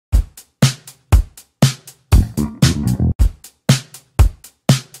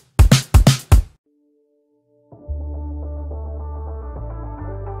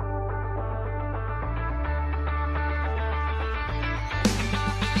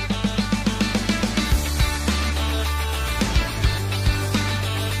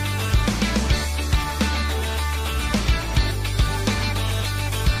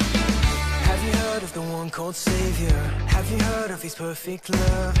perfect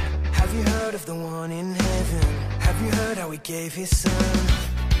love. Have you heard of the one in heaven? Have you heard how he gave his son?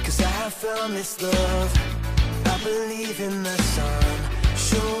 'Cause I have found this love. I believe in the Son.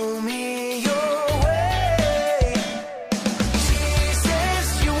 Show me your way. Jesus,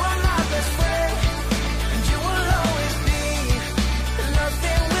 you are my best friend, and you will always be.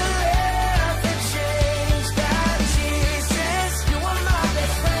 Nothing will ever change that. Jesus, you are my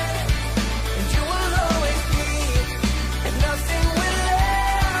best friend, and you will always be. And nothing will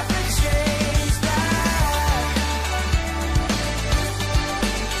ever change that.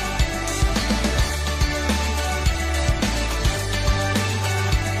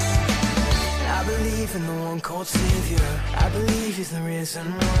 I believe in the one called Savior. I believe he's the risen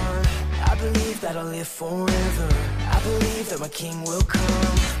one. I believe that I'll live forever. I believe that my King will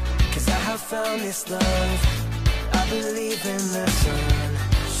come. 'Cause I have found this love. I believe in the Son.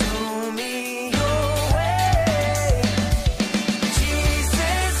 Show me your way.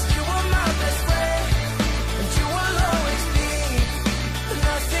 Jesus, you are my best friend, and you will always be.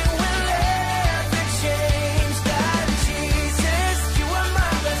 Nothing will ever change that. Jesus, you are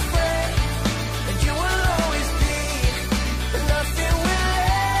my best friend, and you will always be. Nothing will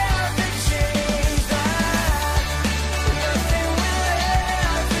ever change that. Nothing will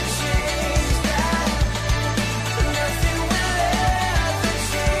ever change that. Nothing will ever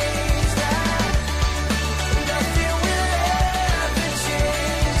change that. Nothing will ever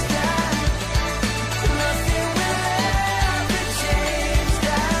change that. Nothing will ever change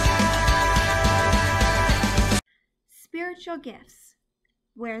that. Spiritual gifts,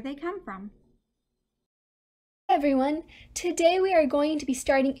 where they come from. Hey everyone, today we are going to be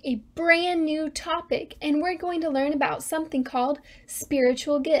starting a brand new topic and we're going to learn about something called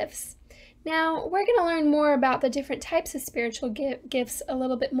spiritual gifts. Now, we're going to learn more about the different types of spiritual gifts a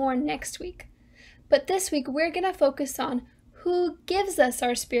little bit more next week. But this week we're going to focus on who gives us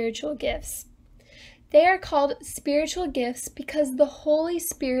our spiritual gifts. They are called spiritual gifts because the Holy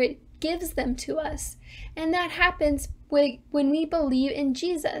Spirit gives them to us. And that happens when we believe in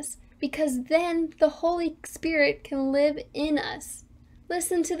Jesus, because then the Holy Spirit can live in us.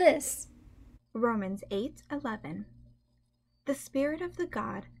 Listen to this. Romans 8:11. The Spirit of the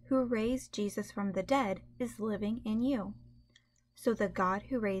God who raised Jesus from the dead is living in you. So the God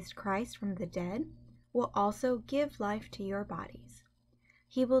who raised Christ from the dead will also give life to your bodies.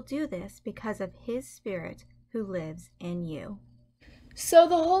 He will do this because of His Spirit who lives in you. So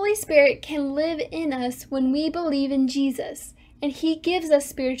the Holy Spirit can live in us when we believe in Jesus, and He gives us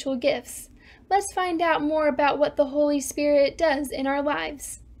spiritual gifts. Let's find out more about what the Holy Spirit does in our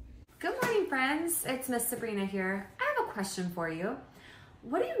lives. Good morning, friends. It's Miss Sabrina here. I have a question for you.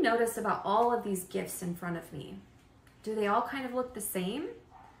 What do you notice about all of these gifts in front of me? Do they all kind of look the same?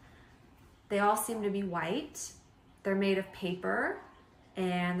 They all seem to be white. They're made of paper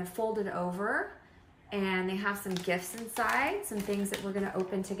and they're folded over, and they have some gifts inside, some things that we're going to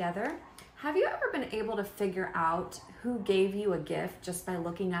open together. Have you ever been able to figure out who gave you a gift just by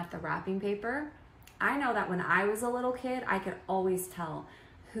looking at the wrapping paper? I know that when I was a little kid, I could always tell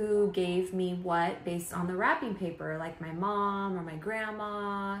who gave me what based on the wrapping paper, like my mom or my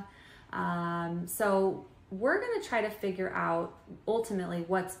grandma. So we're going to try to figure out ultimately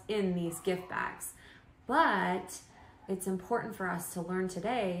what's in these gift bags. But it's important for us to learn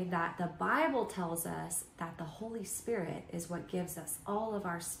today that the Bible tells us that the Holy Spirit is what gives us all of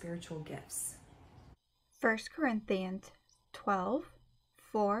our spiritual gifts. 1 Corinthians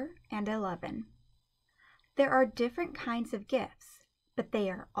 12:4 and 11. There are different kinds of gifts, but they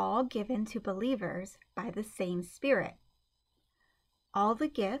are all given to believers by the same Spirit. All the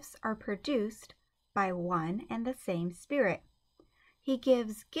gifts are produced by one and the same Spirit. He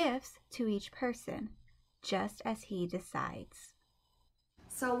gives gifts to each person, just as He decides.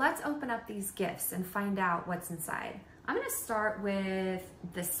 So let's open up these gifts and find out what's inside. I'm going to start with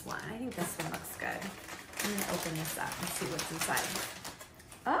this one. I think this one looks good. I'm going to open this up and see what's inside.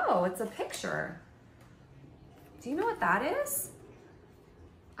 Oh, it's a picture. Do you know what that is?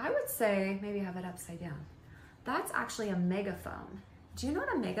 I would say, maybe have it upside down. That's actually a megaphone. Do you know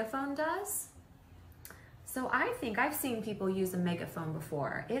what a megaphone does? So I think I've seen people use a megaphone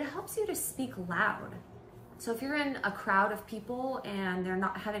before. It helps you to speak loud. So if you're in a crowd of people and they're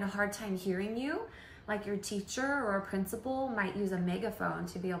not having a hard time hearing you, like your teacher or a principal might use a megaphone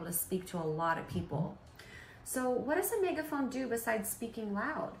to be able to speak to a lot of people. So what does a megaphone do besides speaking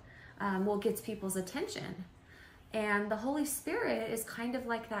loud? Well, it gets people's attention. And the Holy Spirit is kind of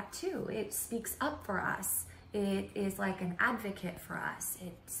like that too. It speaks up for us. It is like an advocate for us.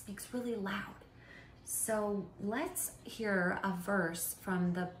 It speaks really loud. So let's hear a verse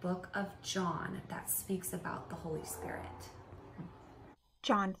from the book of John that speaks about the Holy Spirit.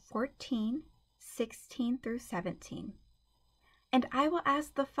 John 14:16 through 17. And I will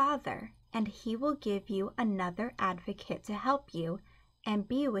ask the Father, and he will give you another advocate to help you and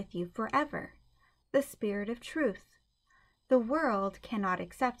be with you forever, the Spirit of truth. The world cannot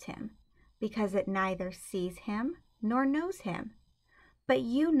accept him, because it neither sees him nor knows him. But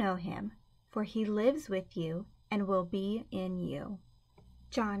you know him, for he lives with you and will be in you.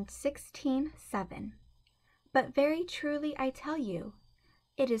 John 16:7. But very truly I tell you,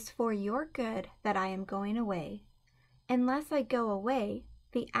 it is for your good that I am going away. Unless I go away,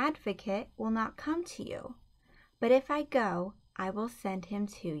 the Advocate will not come to you. But if I go, I will send him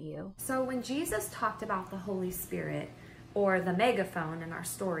to you. So when Jesus talked about the Holy Spirit, or the megaphone in our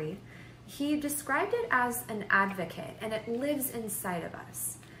story, he described it as an advocate, and it lives inside of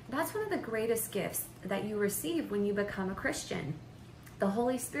us. That's one of the greatest gifts that you receive when you become a Christian. The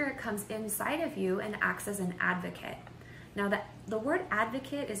Holy Spirit comes inside of you and acts as an advocate. Now, the word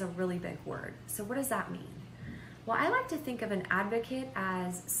advocate is a really big word. So what does that mean? Well, I like to think of an advocate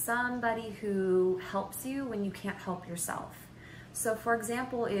as somebody who helps you when you can't help yourself. So for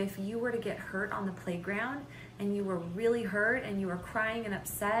example, if you were to get hurt on the playground and you were really hurt and you were crying and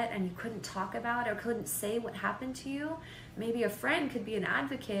upset and you couldn't talk about it or couldn't say what happened to you, maybe a friend could be an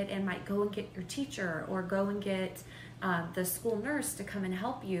advocate and might go and get your teacher or go and get the school nurse to come and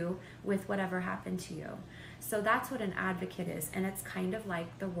help you with whatever happened to you. So that's what an advocate is, and it's kind of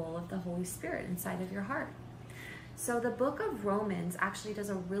like the role of the Holy Spirit inside of your heart. So the book of Romans actually does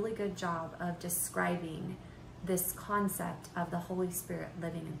a really good job of describing this concept of the Holy Spirit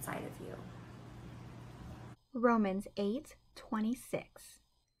living inside of you. Romans 8:26.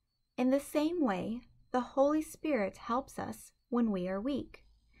 In the same way, the Holy Spirit helps us when we are weak.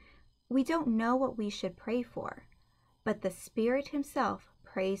 We don't know what we should pray for, but the Spirit himself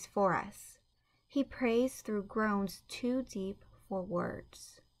prays for us. He prays through groans too deep for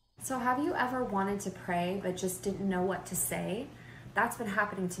words. So have you ever wanted to pray but just didn't know what to say? That's been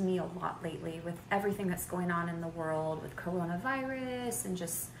happening to me a lot lately with everything that's going on in the world with coronavirus and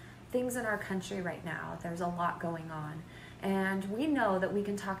just things in our country right now. There's a lot going on. And we know that we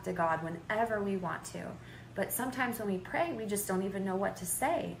can talk to God whenever we want to. But sometimes when we pray, we just don't even know what to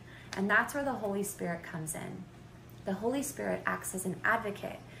say. And that's where the Holy Spirit comes in. The Holy Spirit acts as an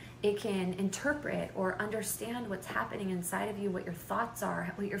advocate. It can interpret or understand what's happening inside of you, what your thoughts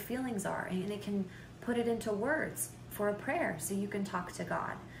are, what your feelings are, and it can put it into words for a prayer so you can talk to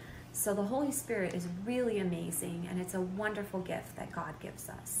God. So the Holy Spirit is really amazing, and it's a wonderful gift that God gives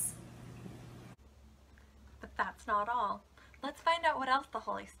us. But that's not all. Let's find out what else the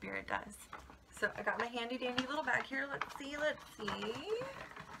Holy Spirit does. So I got my handy dandy little bag here. Let's see.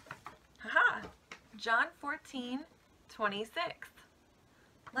 Haha! John 14:26.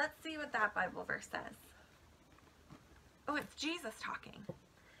 Let's see what that Bible verse says. Oh, it's Jesus talking.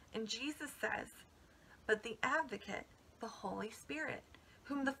 And Jesus says, "But the Advocate, the Holy Spirit,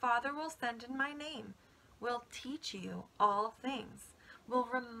 whom the Father will send in my name, will teach you all things, will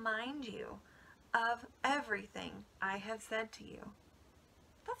remind you of everything I have said to you."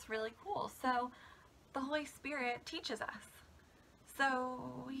 That's really cool. So the Holy Spirit teaches us.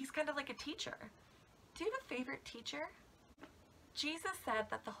 So he's kind of like a teacher. Do you have a favorite teacher? Jesus said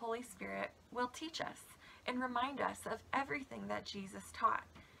that the Holy Spirit will teach us and remind us of everything that Jesus taught.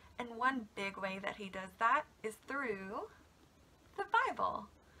 And one big way that he does that is through the Bible.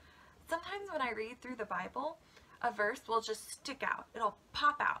 Sometimes when I read through the Bible, a verse will just stick out. It'll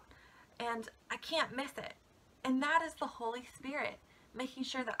pop out and I can't miss it. And that is the Holy Spirit, making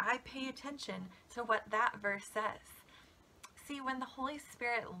sure that I pay attention to what that verse says. See, when the Holy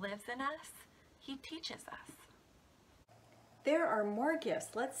Spirit lives in us, he teaches us. There are more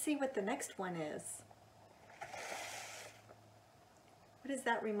gifts. Let's see what the next one is. What does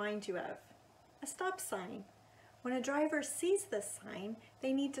that remind you of? A stop sign. When a driver sees this sign,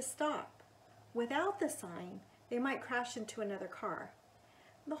 they need to stop. Without the sign, they might crash into another car.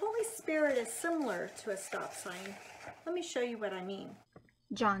 The Holy Spirit is similar to a stop sign. Let me show you what I mean.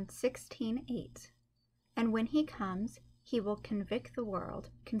 John 16:8. And when he comes, he will convict the world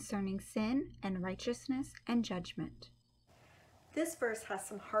concerning sin and righteousness and judgment. This verse has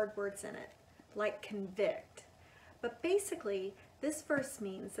some hard words in it, like convict. But basically, this verse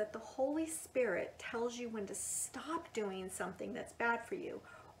means that the Holy Spirit tells you when to stop doing something that's bad for you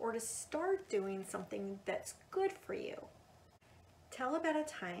or to start doing something that's good for you. Tell about a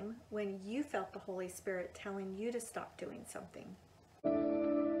time when you felt the Holy Spirit telling you to stop doing something.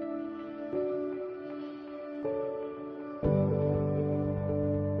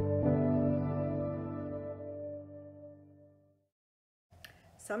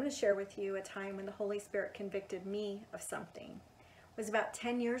 So I'm going to share with you a time when the Holy Spirit convicted me of something. was about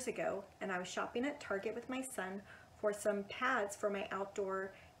 10 years ago, and I was shopping at Target with my son for some pads for my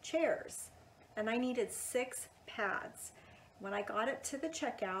outdoor chairs. And I needed 6 pads. When I got up to the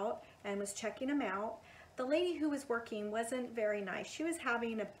checkout and was checking them out, the lady who was working wasn't very nice. She was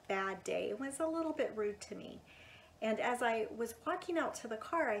having a bad day. It was a little bit rude to me. And as I was walking out to the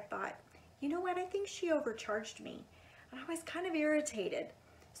car, I thought, you know what, I think she overcharged me. And I was kind of irritated.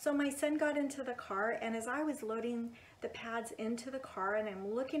 So my son got into the car, and as I was loading the pads into the car and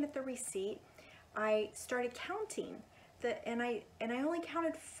I'm looking at the receipt, I started counting and I only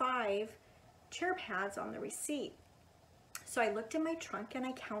counted 5 chair pads on the receipt. So I looked in my trunk and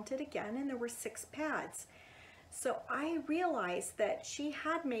I counted again, and there were 6 pads. So I realized that she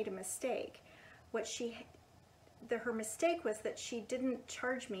had made a mistake. Her mistake was that she didn't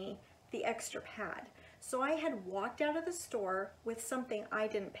charge me the extra pad. So I had walked out of the store with something I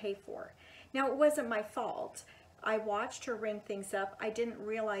didn't pay for. Now, it wasn't my fault. I watched her ring things up. I didn't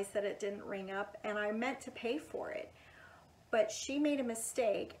realize that it didn't ring up, and I meant to pay for it. But she made a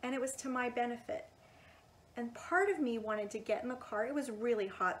mistake, and it was to my benefit. And part of me wanted to get in the car. It was really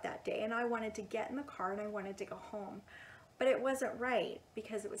hot that day, and I wanted to get in the car and I wanted to go home. But it wasn't right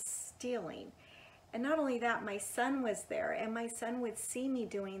because it was stealing. And not only that, my son was there, and my son would see me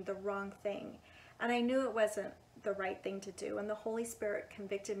doing the wrong thing. And I knew it wasn't the right thing to do, and the Holy Spirit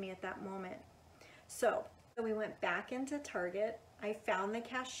convicted me at that moment. So we went back into Target. I found the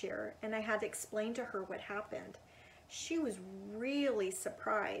cashier, and I had to explain to her what happened. She was really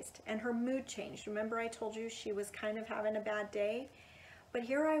surprised, and her mood changed. Remember I told you she was kind of having a bad day? But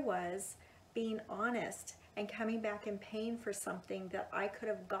here I was being honest and coming back and paying for something that I could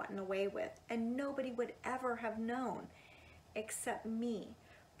have gotten away with, and nobody would ever have known except me,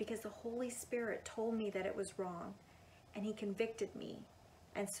 because the Holy Spirit told me that it was wrong, and He convicted me.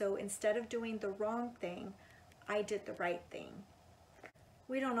 And so instead of doing the wrong thing, I did the right thing.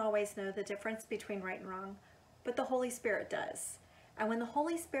 We don't always know the difference between right and wrong, but the Holy Spirit does. And when the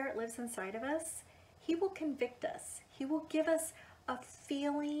Holy Spirit lives inside of us, He will convict us. He will give us a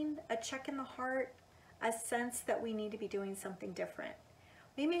feeling, a check in the heart, a sense that we need to be doing something different.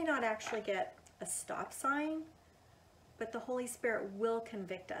 We may not actually get a stop sign, but the Holy Spirit will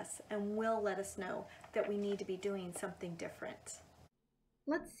convict us and will let us know that we need to be doing something different.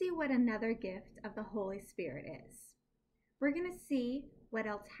 Let's see what another gift of the Holy Spirit is. We're going to see what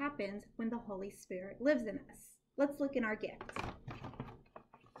else happens when the Holy Spirit lives in us. Let's look in our gifts.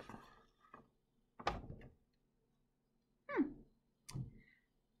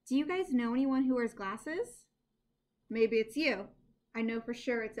 Do you guys know anyone who wears glasses? Maybe it's you. I know for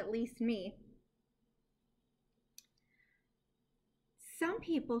sure it's at least me. Some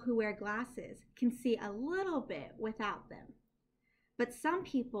people who wear glasses can see a little bit without them, but some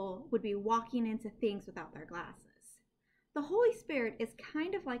people would be walking into things without their glasses. The Holy Spirit is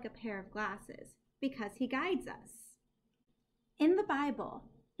kind of like a pair of glasses because He guides us. In the Bible,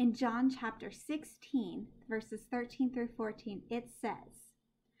 in John chapter 16, verses 13 through 14, it says,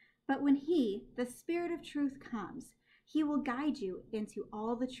 "But when He, the Spirit of truth, comes, He will guide you into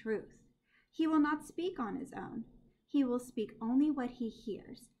all the truth. He will not speak on His own. He will speak only what He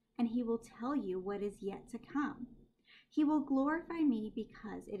hears, and He will tell you what is yet to come. He will glorify me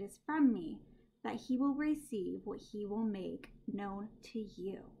because it is from me that He will receive what He will make known to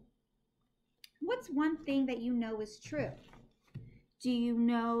you." What's one thing that you know is true? Do you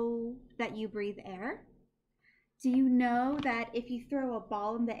know that you breathe air? Do you know that if you throw a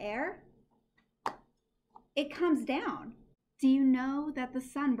ball in the air, it comes down? Do you know that the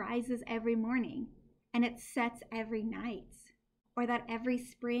sun rises every morning and it sets every night? Or that every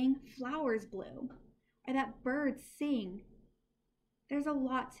spring flowers bloom? Or that birds sing? There's a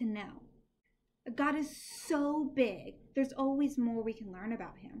lot to know. God is so big, there's always more we can learn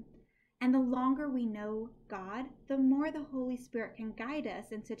about Him. And the longer we know God, the more the Holy Spirit can guide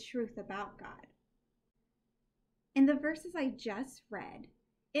us into truth about God. In the verses I just read,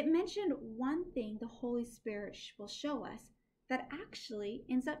 it mentioned one thing the Holy Spirit will show us that actually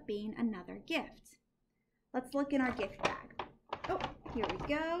ends up being another gift. Let's look in our gift bag. Oh, here we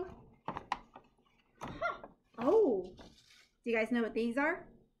go. Huh. Oh, do you guys know what these are?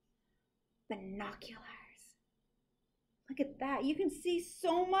 Binoculars. Look at that. You can see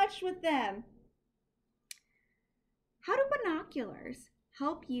so much with them. How do binoculars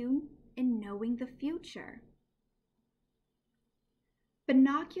help you in knowing the future?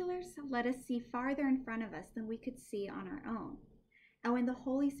 Binoculars let us see farther in front of us than we could see on our own. And when the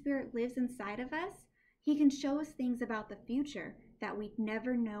Holy Spirit lives inside of us, He can show us things about the future that we'd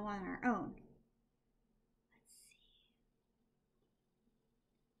never know on our own. Let's see.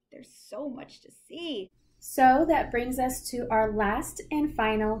 There's so much to see. So that brings us to our last and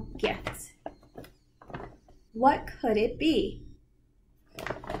final gift. What could it be?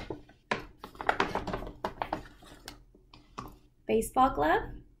 Baseball glove?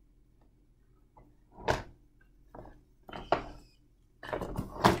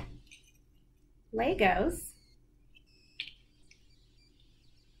 Legos?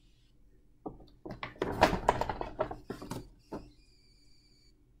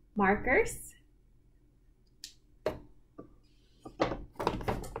 Markers?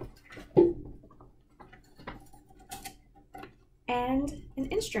 And an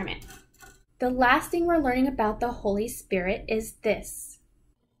instrument. The last thing we're learning about the Holy Spirit is this.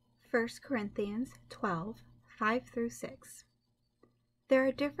 1 Corinthians 12, 5 through 6. There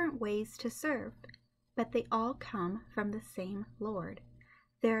are different ways to serve, but they all come from the same Lord.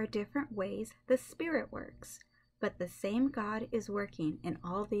 There are different ways the Spirit works, but the same God is working in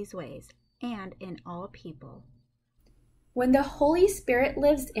all these ways and in all people. When the Holy Spirit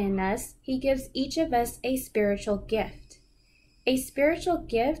lives in us, He gives each of us a spiritual gift. A spiritual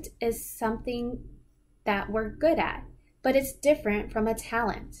gift is something that we're good at, but it's different from a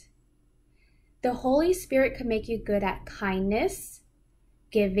talent. The Holy Spirit can make you good at kindness,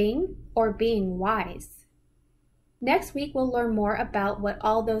 giving, or being wise. Next week, we'll learn more about what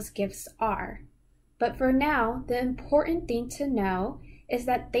all those gifts are. But for now, the important thing to know is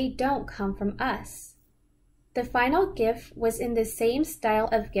that they don't come from us. The final gift was in the same style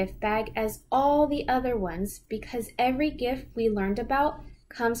of gift bag as all the other ones because every gift we learned about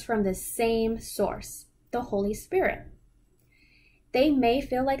comes from the same source, the Holy Spirit. They may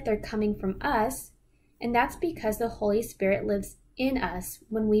feel like they're coming from us, and that's because the Holy Spirit lives in us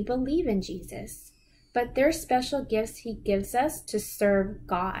when we believe in Jesus. But they're special gifts He gives us to serve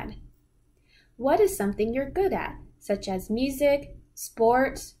God. What is something you're good at, such as music,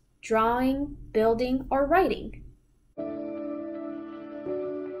 sports, drawing, building, or writing?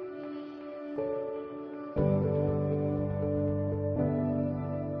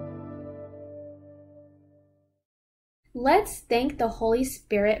 Let's thank the Holy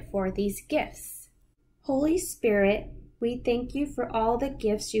Spirit for these gifts. Holy Spirit, we thank you for all the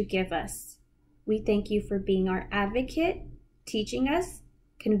gifts you give us. We thank you for being our advocate, teaching us,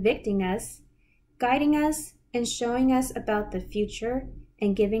 convicting us, guiding us, and showing us about the future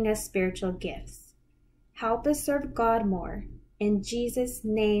and giving us spiritual gifts. Help us serve God more. In Jesus'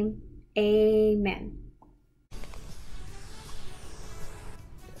 name, amen.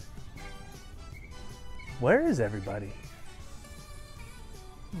 Where is everybody?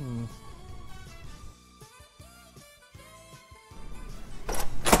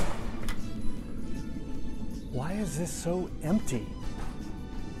 Why is this so empty?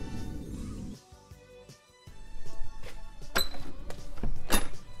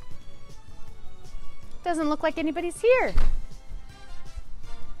 Doesn't look like anybody's here.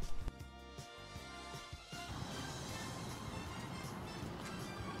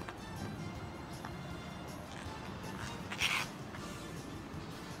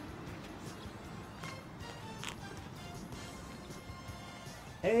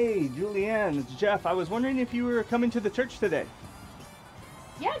 Hey, Julianne, it's Jeff. I was wondering if you were coming to the church today.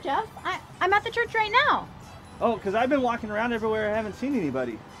 Yeah, Jeff. I'm at the church right now. Oh, because I've been walking around everywhere. I haven't seen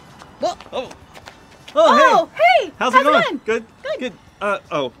anybody. Oh, Oh, hey! hey! How's it going? Good? Good.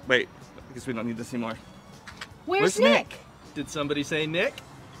 Oh, wait. I guess we don't need this anymore. Where's Nick? Did somebody say Nick?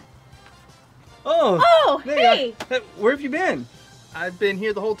 Oh! Oh, hey! Where have you been? I've been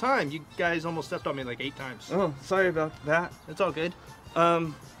here the whole time. You guys almost stepped on me like 8 times. Oh, sorry about that. It's all good.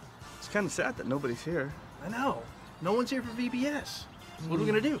 It's kind of sad that nobody's here. I know. No one's here for VBS. What are we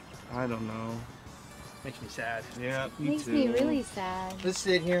gonna do? I don't know. Makes me sad. Yeah, me Makes too. me really sad. Let's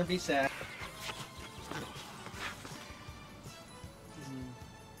sit here and be sad.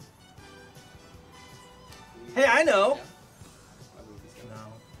 Hey, I know. No.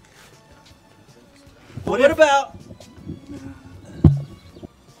 What about?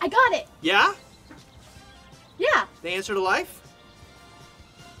 I got it. Yeah? Yeah. The answer to life?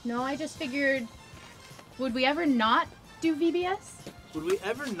 No, I just figured, would we ever not do VBS? Would we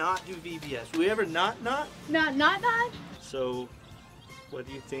ever not do VBS? Would we ever not? Not? So, what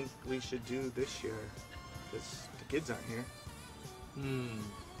do you think we should do this year? Because the kids aren't here. I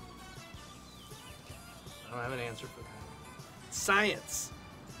don't have an answer for that. Science.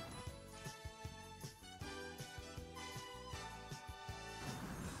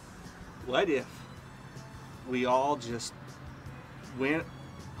 What if we all just went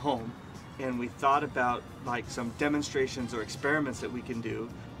home and we thought about like some demonstrations or experiments that we can do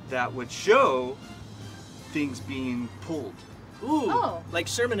that would show things being pulled? Ooh, Oh. like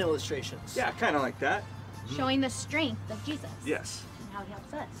sermon illustrations. Yeah, kind of like that. showing the strength of Jesus Yes. and how he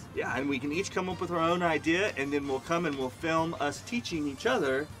helps us. Yeah, and we can each come up with our own idea, and then we'll come and we'll film us teaching each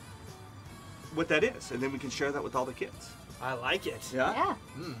other what that is, and then we can share that with all the kids. I like it. Yeah? Yeah.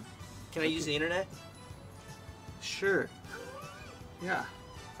 Can I use the internet? Sure. Yeah.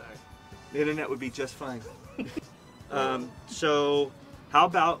 Sorry. The internet would be just fine. So how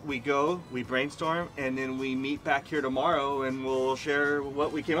about we go, we brainstorm, and then we meet back here tomorrow and we'll share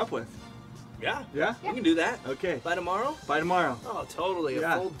what we came up with. Yeah. Yeah? We can do that. Okay. By tomorrow? By tomorrow. Oh, totally.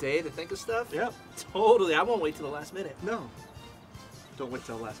 Yeah. A full day to think of stuff? Yep. Totally. I won't wait till the last minute. No. Don't wait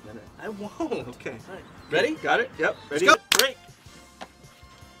till the last minute. I won't. Okay. All right. Ready? Got it? Yep. Ready? Let's go. Break.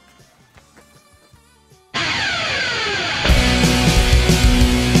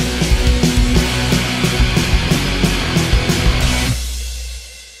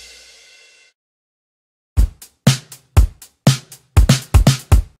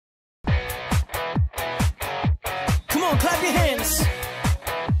 Come on, clap your hands.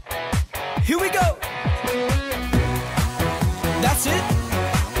 Here we go. That's it.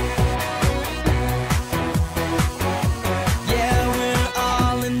 Yeah, we're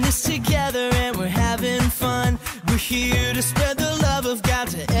all in this together and we're having fun. We're here to spread the love of God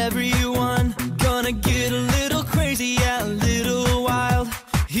to every